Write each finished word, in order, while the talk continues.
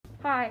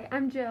Hi,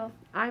 I'm Jill.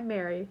 I'm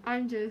Mary.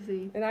 I'm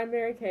Josie. And I'm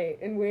Mary Kate,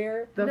 and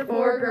we're The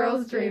Four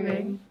Girls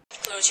Dreaming.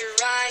 Close your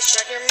eyes,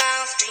 shut your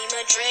mouth, dream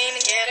a dream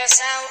and get us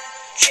out.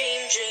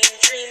 Dream, dream,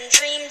 dream,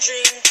 dream,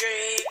 dream,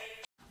 dream.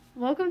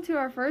 Welcome to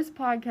our first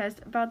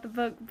podcast about the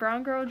book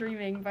Brown Girl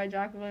Dreaming by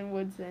Jacqueline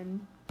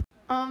Woodson.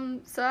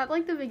 So at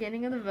the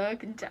beginning of the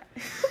book,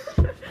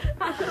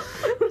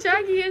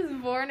 Jackie is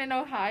born in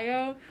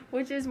Ohio,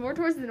 which is more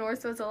towards the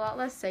north, so it's a lot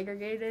less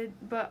segregated.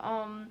 But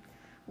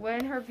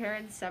when her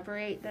parents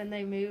separate, then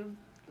they move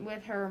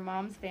with her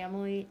mom's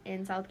family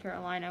in South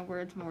Carolina, where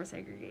it's more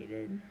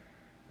segregated.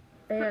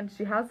 And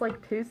she has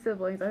two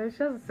siblings. I think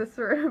she has a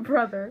sister and a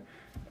brother.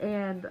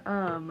 And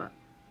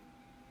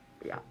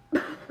yeah.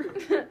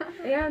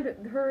 and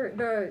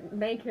the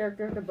main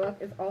character of the book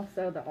is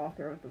also the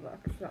author of the book,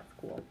 so that's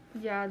cool.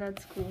 Yeah,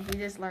 that's cool. We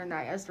just learned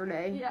that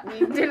yesterday. Yeah.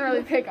 We didn't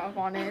really pick up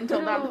on it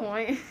until that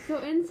point. So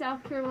in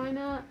South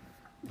Carolina,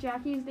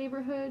 Jackie's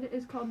neighborhood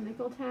is called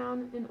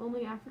Nickeltown, and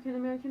only African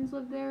Americans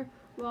live there,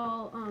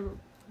 while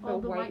all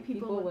the white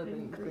people live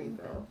in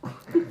Greenville.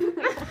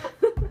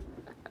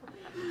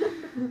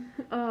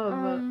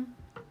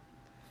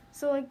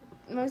 So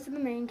most of the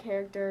main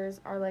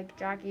characters are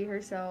Jackie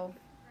herself,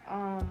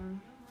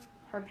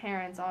 her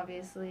parents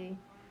obviously,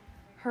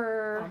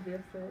 her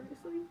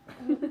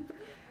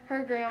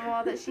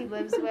grandma that she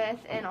lives with,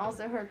 and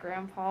also her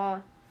grandpa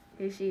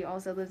who she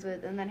also lives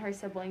with, and then her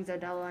siblings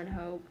Adela and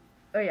Hope.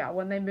 Oh yeah,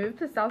 when they move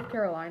to South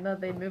Carolina,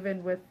 they move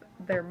in with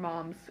their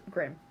mom's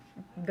parents,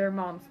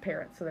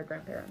 so their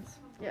grandparents.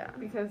 Yeah.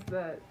 Because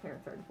the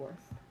parents are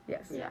divorced.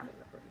 Yes. Yeah.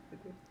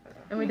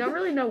 And we don't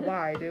really know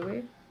why, do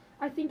we?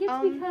 I think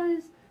it's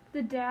because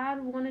the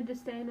dad wanted to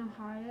stay in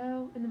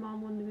Ohio, and the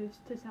mom wanted to move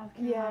to South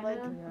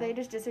Carolina. They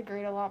just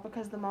disagreed a lot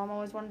because the mom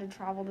always wanted to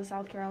travel to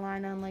South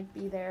Carolina and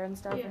be there and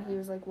stuff, and he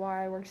was like,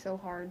 why I worked so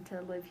hard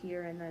to live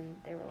here, and then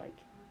they were like,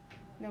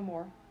 no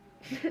more.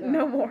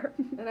 No more.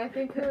 And I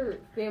think her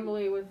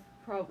family was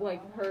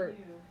probably, her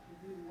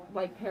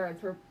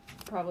parents were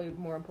probably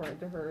more important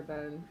to her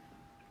than,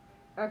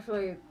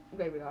 actually,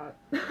 maybe not,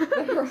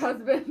 than her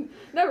husband.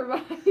 Never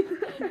mind.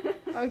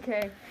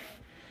 Okay.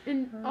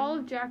 And all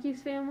of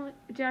Jackie's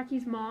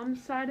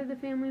mom's side of the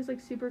family is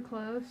super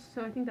close,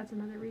 so I think that's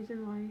another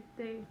reason why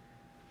they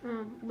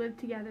lived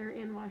together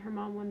and why her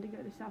mom wanted to go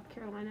to South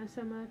Carolina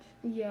so much.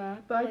 Yeah.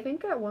 But I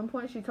think at one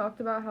point she talked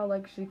about how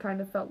she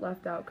kind of felt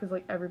left out because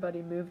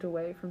everybody moved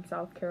away from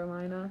South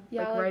Carolina.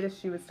 Yeah, right as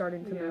she was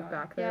starting to move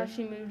back there. Yeah,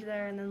 she moved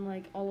there, and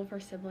then all of her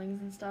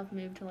siblings and stuff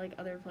moved to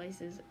other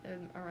places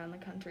around the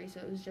country, so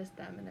it was just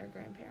them and their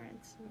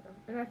grandparents.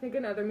 And I think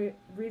another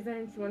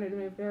reason she wanted to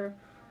move there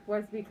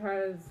was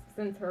because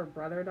since her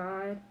brother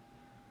died,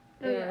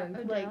 and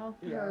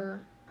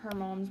her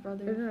mom's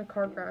brother. It was in a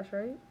car crash,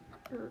 right?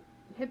 Or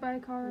hit by a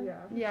car.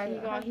 Yeah, he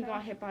got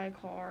hit by a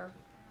car.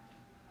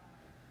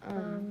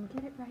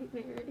 Get it right,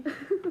 Mary.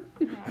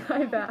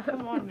 My bad.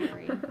 Come on,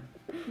 Mary.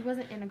 He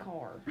wasn't in a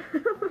car.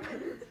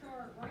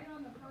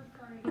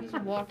 He was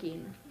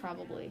walking,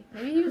 probably.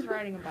 Maybe he was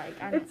riding a bike.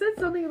 It said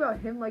something about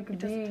him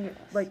being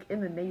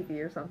in the Navy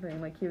or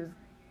something. He was.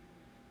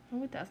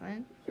 No, it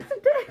doesn't. Yes,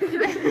 it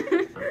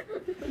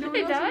did. No one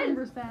It else does?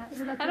 remembers that,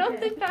 so that's I don't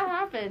okay. think that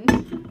happened.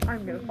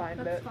 I'm gonna find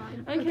That's it.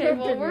 fine. Okay,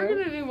 well, we're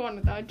gonna move on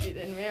without you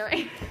then,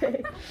 Mary.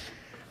 Okay.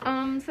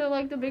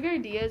 So the big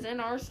ideas in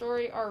our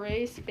story are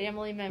race,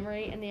 family,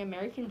 memory, and the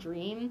American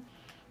dream.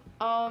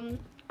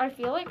 I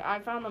feel like I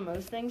found the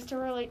most things to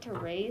relate to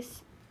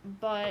race,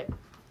 but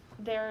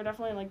there are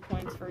definitely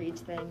points for each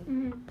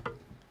thing.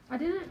 I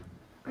don't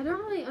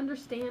really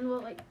understand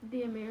what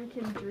the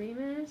American dream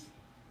is.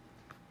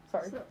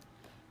 Sorry. So,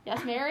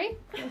 Yes, Mary?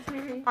 yes,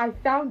 Mary. I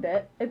found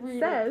it. It Read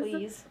says,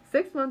 please.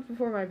 6 months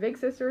before my big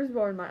sister was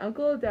born, my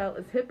Uncle Odell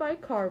is hit by a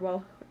car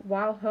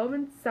while home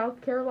in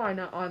South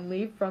Carolina on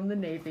leave from the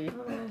Navy.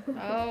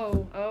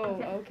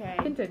 Okay.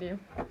 Continue.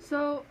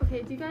 So,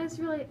 okay, do you guys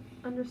really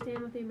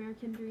understand what the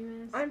American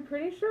dream is? I'm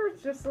pretty sure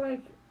it's just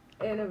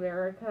in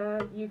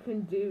America, you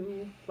can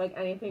do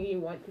anything you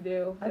want to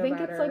do. I think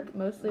it's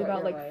mostly what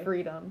about your way.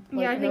 freedom.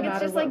 Yeah, I think it's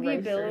just the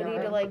race you're ability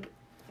in. to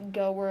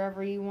go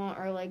wherever you want,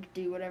 or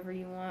do whatever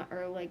you want,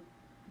 or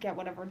get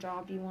whatever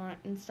job you want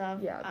and stuff.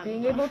 Yeah, I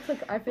being don't know. able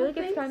to. I feel like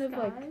it's kind of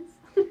Guys.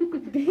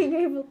 being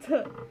able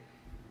to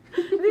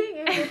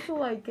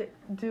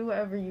do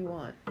whatever you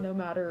want, no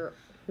matter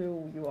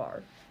who you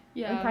are.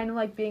 Yeah. And kind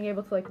of being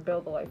able to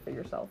build a life for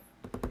yourself.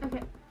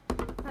 Okay,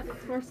 that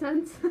makes more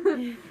sense.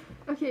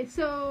 Okay,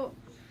 so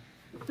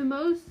the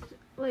most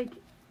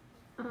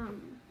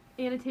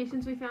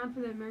annotations we found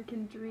for the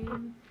American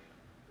dream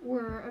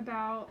were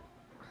about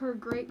her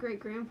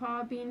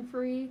great-great-grandpa being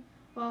free,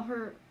 while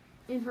her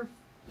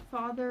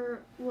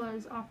father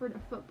was offered a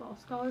football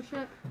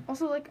scholarship.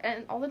 Also,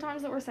 and all the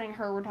times that we're saying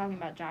her, we're talking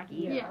about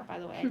Jackie. Yeah. By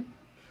the way.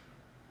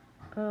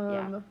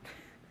 Yeah.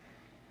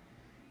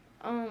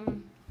 Yeah.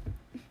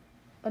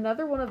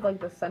 Another one of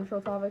the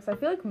central topics. I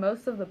feel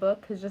most of the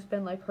book has just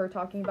been her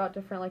talking about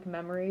different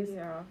memories.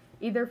 Yeah.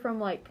 Either from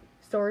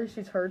stories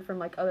she's heard from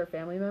like other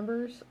family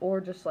members or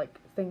just like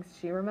things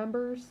she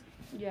remembers.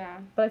 Yeah.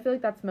 But I feel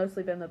like that's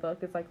mostly been the book.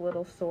 It's like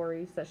little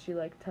stories that she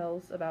like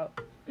tells about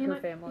her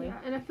family. Yeah,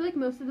 and I feel like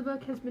most of the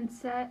book has been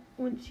set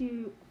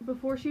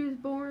before she was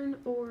born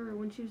or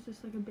when she was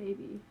just like a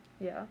baby.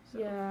 Yeah. So.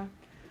 Yeah.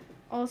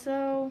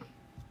 Also,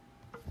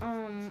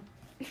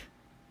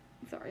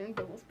 sorry, I'm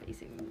double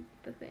spacing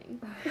the thing.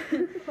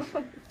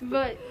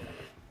 But,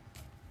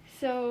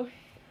 so,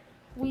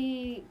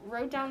 we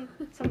wrote down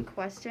some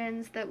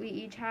questions that we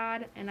each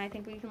had, and I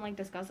think we can, like,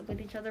 discuss it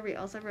with each other. We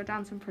also wrote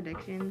down some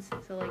predictions,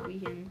 so, like, we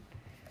can...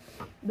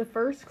 The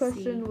first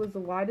question was,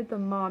 why did the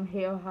mom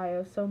hate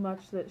Ohio so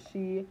much that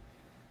she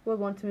would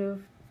want to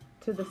move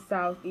to the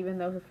South even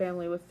though her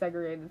family was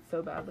segregated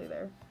so badly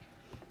there?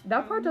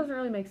 That part doesn't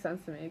really make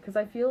sense to me, because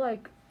I feel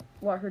like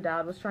what her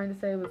dad was trying to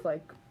say was,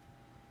 like,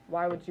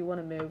 why would you want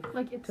to move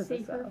Like, it's to the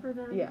safer South? for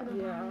them. Yeah. in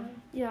Ohio.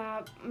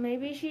 Yeah,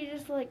 maybe she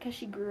just, like, because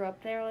she grew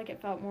up there, like,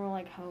 it felt more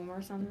like home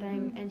or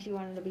something, and she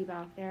wanted to be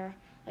back there.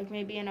 Like,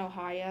 maybe in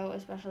Ohio,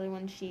 especially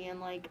when she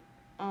and, like,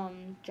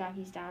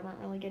 Jackie's dad weren't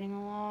really getting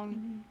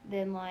along,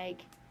 then,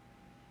 like,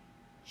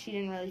 she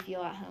didn't really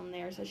feel at home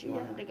there, so she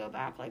wanted to go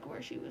back, like,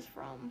 where she was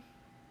from.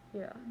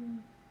 Yeah.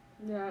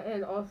 Yeah,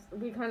 and also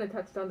we kind of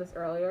touched on this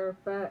earlier,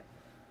 but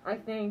I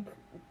think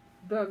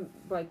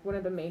one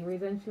of the main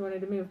reasons she wanted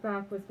to move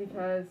back was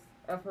because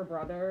of her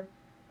brother,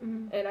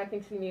 and I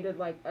think she needed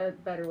like a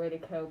better way to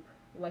cope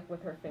like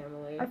with her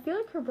family. I feel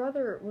like her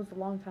brother was a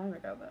long time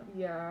ago, though.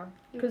 Yeah.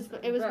 It was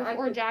But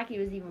before Jackie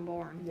was even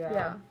born. Yeah.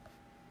 Yeah.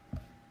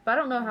 But I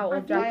don't know how I old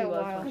think- Jackie By a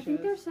was while. when I she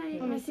think they're was. saying.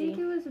 Let me I think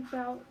see. it was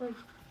about like.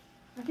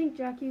 I think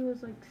Jackie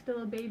was like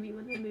still a baby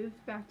when they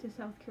moved back to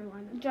South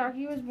Carolina.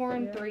 Jackie was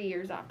born Yeah. 3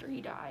 years after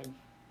he died.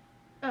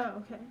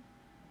 Oh, okay.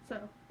 So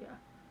yeah.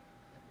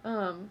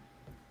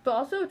 But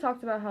also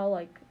talked about how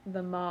like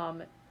the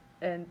mom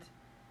and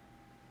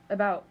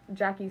about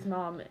Jackie's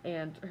mom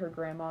and her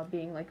grandma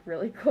being like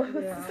really close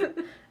Yeah.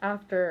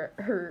 after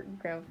her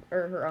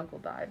her uncle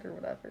died or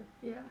whatever.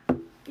 Yeah.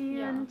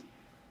 And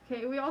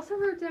okay, we also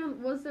wrote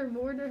down, was there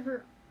more to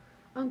her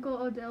Uncle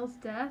Odell's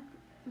death?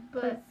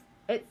 But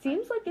It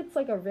seems like it's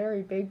like a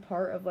very big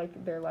part of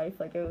like their life.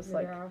 Like it was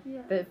like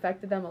yeah. that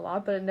affected them a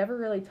lot, but it never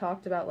really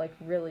talked about like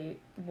really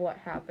what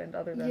happened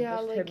other than Yeah,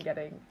 just like- him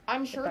getting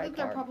I'm sure that that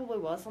there car. probably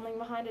was something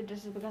behind it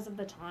just because of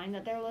the time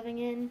that they're living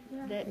in.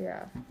 Yeah. That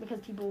yeah. because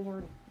people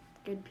weren't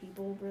good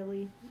people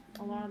really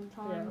a lot of the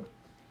time.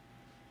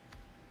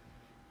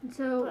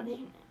 So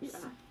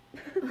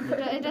But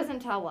yeah. it doesn't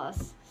tell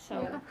us,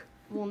 so Yeah.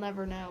 we'll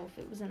never know if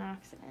it was an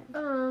accident.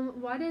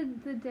 Why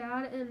did the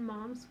dad and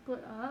mom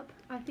split up?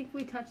 I think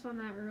we touched on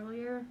that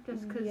earlier,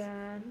 just because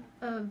Yeah.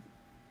 of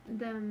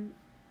them.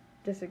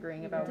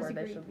 Disagreeing about where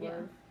they Disagreeing, should yeah.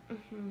 live.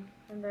 hmm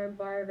And then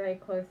why are they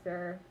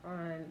closer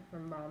on her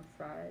mom's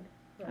side?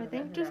 I rather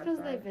think than just her because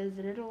dad's they side?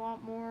 visited a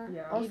lot more.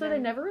 Yeah. Also, they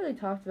Even- never really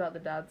talked about the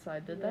dad's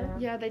side, did Yeah.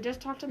 Yeah, they just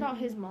talked about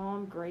his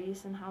mom,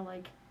 Grace, and how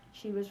like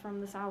she was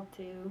from the South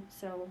too.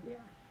 So Yeah.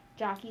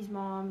 Jackie's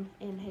mom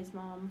and his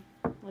mom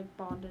like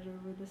bonded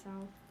over the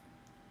South.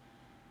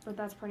 But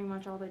that's pretty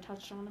much all they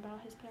touched on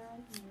about his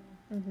parents.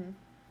 they? Mm-hmm.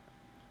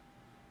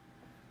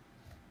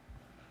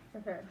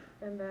 Okay,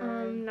 and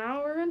then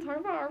Now we're gonna talk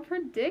about our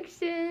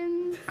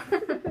predictions.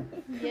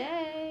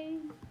 Yay!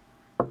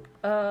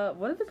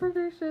 One of the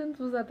predictions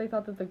was that they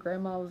thought that the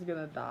grandma was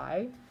gonna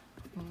die.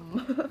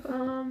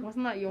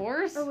 Wasn't that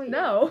yours? Oh wait.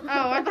 No.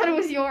 Oh, I thought it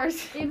was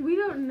yours. And we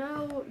don't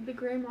know the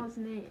grandma's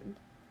name.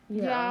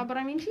 Yeah, but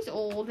I mean she's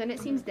old and it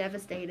seems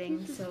devastating,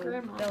 She's just so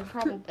grandma.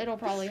 it'll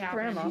probably happen.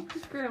 Grandma.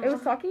 Just grandma. It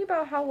was talking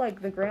about how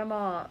like the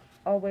grandma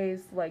always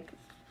like,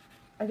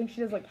 I think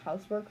she does like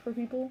housework for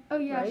people. Oh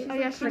yeah. right? She's Oh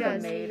yeah, like she like a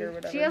does. maid or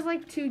whatever. She has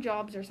like 2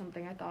 jobs or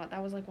something. I thought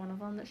that was like one of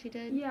them that she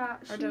did. Yeah.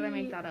 Or did I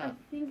make that up? I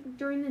think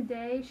during the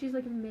day she's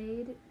like a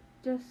maid,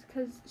 just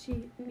because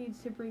she needs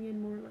to bring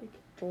in more like.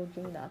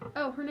 Georgina,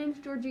 Oh, her name's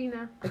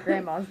Georgina. the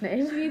grandma's She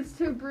name. needs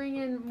to bring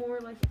in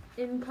more like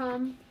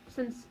income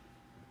since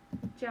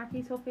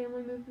Jackie's whole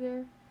family moved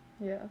there.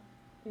 Yeah.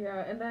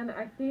 yeah, and then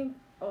I think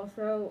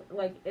also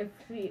like if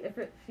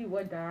she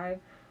would die,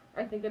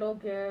 I think it'll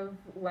give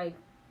like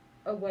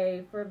a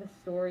way for the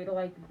story to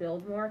like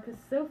build more, because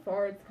so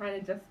far it's kind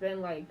of just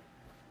been like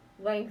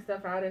laying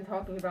stuff out and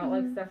talking about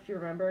like stuff she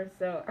remembers.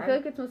 So I feel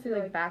like it's mostly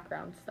like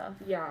background stuff.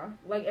 yeah,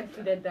 like if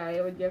she did die,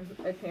 it would give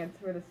a chance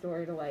for the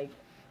story to like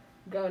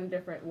go in a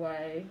different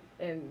way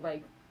and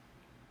like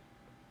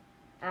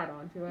add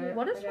on to it.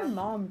 What I does her guess.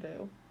 mom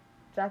do?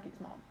 Jackie's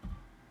mom.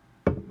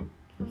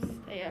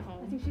 Stay at I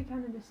home. think she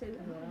kind of just said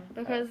that.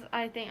 Yeah. Because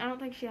I don't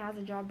think she has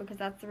a job because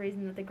that's the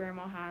reason that the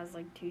grandma has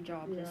like 2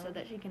 jobs is Yeah. so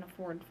that she can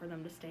afford for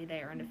them to stay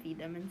there and to feed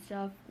them and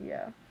stuff,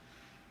 Yeah.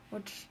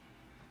 which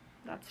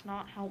that's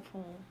not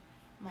helpful,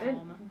 And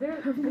Mom.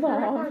 their Mom.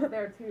 grandpa's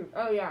there too.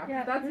 Oh yeah,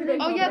 Yeah. that's who they Oh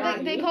call yeah,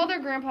 Daddy. they call their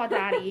grandpa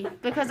Daddy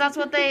because that's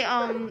what they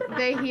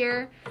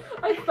hear.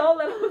 I saw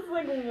that. I was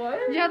like,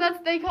 what? Yeah,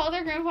 they call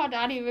their grandpa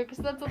Daddy because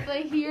that's what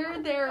they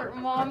hear their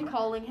mom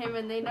calling him,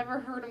 and they never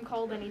heard him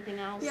called anything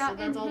else. Yeah, so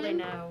that's and all they him-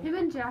 know. Him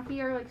and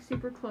Jackie are like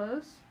super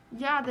close.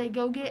 Yeah, they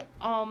go get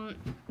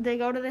they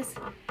go to this.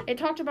 It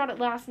talked about it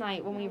last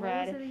night when we What was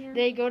read. it again?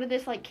 They go to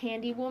this like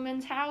candy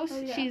woman's house.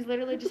 Oh, yeah. She's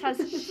literally just has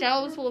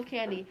shelves full of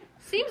candy.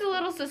 Seems a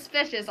little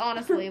suspicious,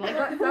 honestly. Like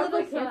That was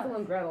like Hansel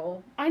and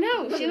Gretel. I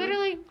know she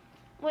literally,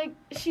 like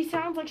she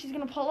sounds like she's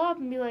gonna pull up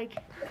and be like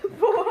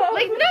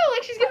like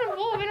she's gonna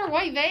pull up in her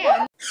white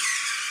van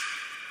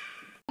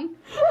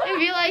and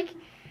be like,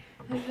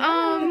 you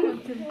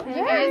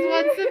guys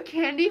want some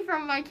candy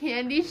from my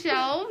candy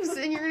shelves?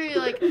 And you're gonna be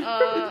like,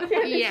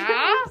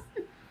 yeah.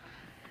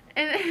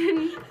 And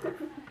then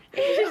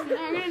you're just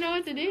not gonna know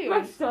what to do.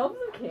 My shelves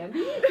of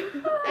candy?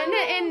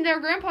 And their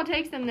grandpa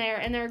takes them there,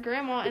 and their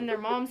grandma and their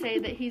mom say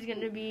that he's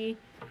gonna be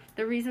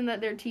the reason that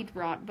their teeth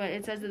rot, but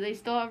it says that they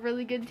still have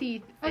really good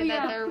teeth and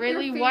that they're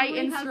really Their white family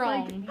and has,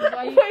 strong.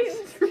 Like, white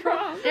and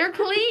strong. They're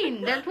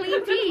clean. They're clean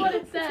That's what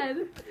teeth. it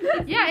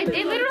said. Yeah,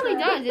 it literally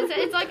does.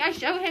 It's like I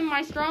show him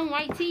my strong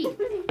white teeth.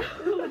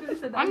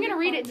 I'm gonna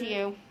read it to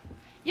you.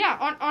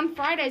 Yeah, on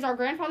Fridays our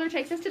grandfather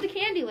takes us to the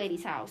candy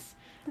lady's house.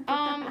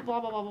 Blah blah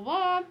blah blah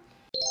blah.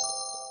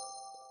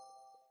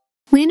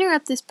 We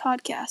interrupt this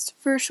podcast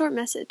for a short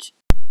message.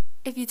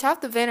 If you tap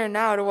the banner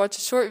now to watch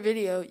a short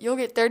video, you'll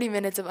get 30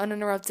 minutes of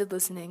uninterrupted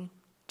listening.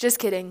 Just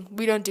kidding.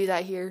 We don't do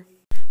that here.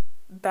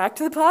 Back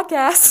to the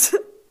podcast.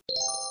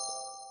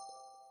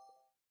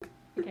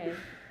 Okay.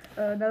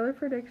 Another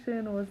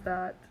prediction was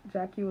that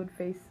Jackie would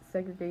face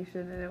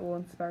segregation and it will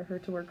inspire her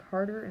to work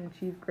harder and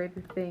achieve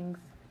greater things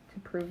to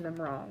prove them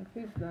wrong.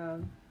 Who's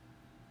them?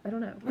 I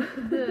don't know.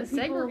 The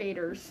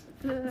segregators.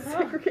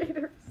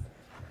 Segregators.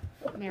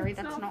 Mary,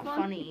 that's not not fun.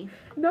 funny.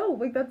 No,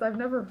 like I've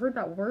never heard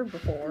that word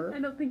before. I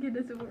don't think it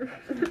is a word.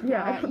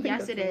 Yeah, I don't think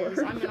Yes, that's it a is.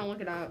 word. I'm gonna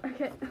look it up.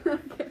 Okay.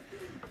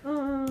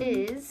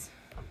 Is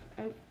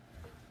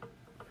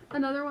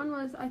Another one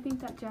was I think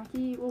that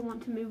Jackie will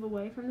want to move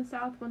away from the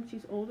South once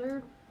she's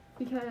older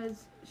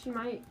because she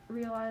might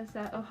realize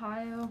that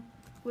Ohio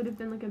would have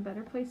been like a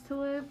better place to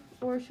live,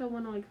 or she'll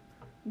want to like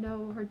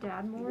know her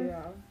dad more.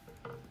 Yeah.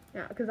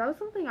 Yeah, because that was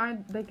something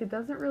it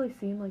doesn't really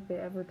seem like they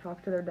ever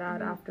talked to their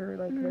dad after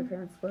their Mhm.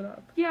 parents split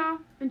up. Yeah,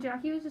 and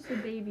Jackie was just a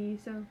baby,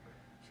 so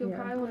she'll Yeah.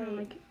 probably want to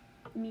Right. like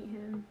meet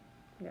him.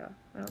 Yeah,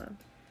 I don't know.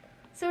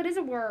 so it is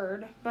a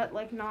word, but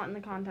like not in the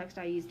context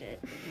I used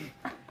it.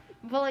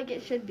 But like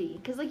it should be,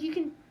 cause like you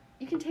can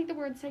take the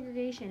word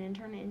segregation and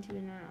turn it into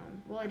a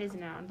noun. Well, it is a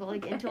noun, but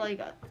like into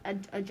like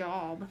a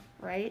job,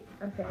 right?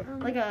 Okay.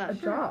 Like A a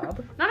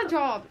job? not a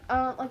job,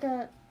 like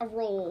a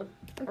role,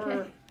 or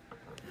Okay.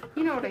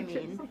 you know what I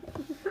mean.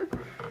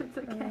 It's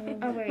okay.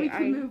 Oh, wait, we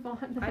can move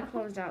on. I now.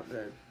 closed out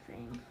the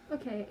thing.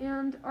 Okay,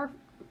 and our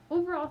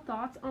overall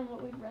thoughts on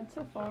what we've read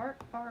so far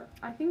are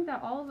I think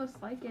that all of us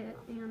like it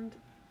and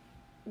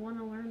want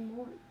to learn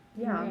more.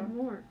 Yeah. Read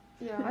more.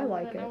 Yeah, I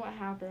like don't know it. what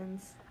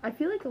happens. I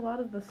feel like a lot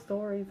of the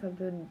stories have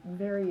been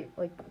very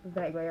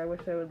vague. Like I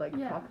wish I would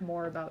Yeah. talk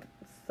more about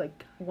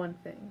one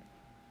thing.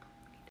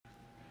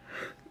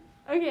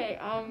 Okay,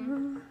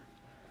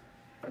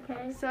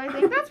 Okay. so I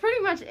think that's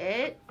pretty much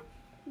it.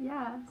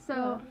 Yeah.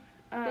 So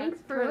thanks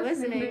for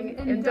listening.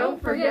 and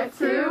don't forget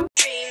to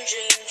Dream,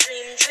 dream,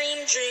 dream,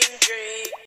 dream, dream, dream.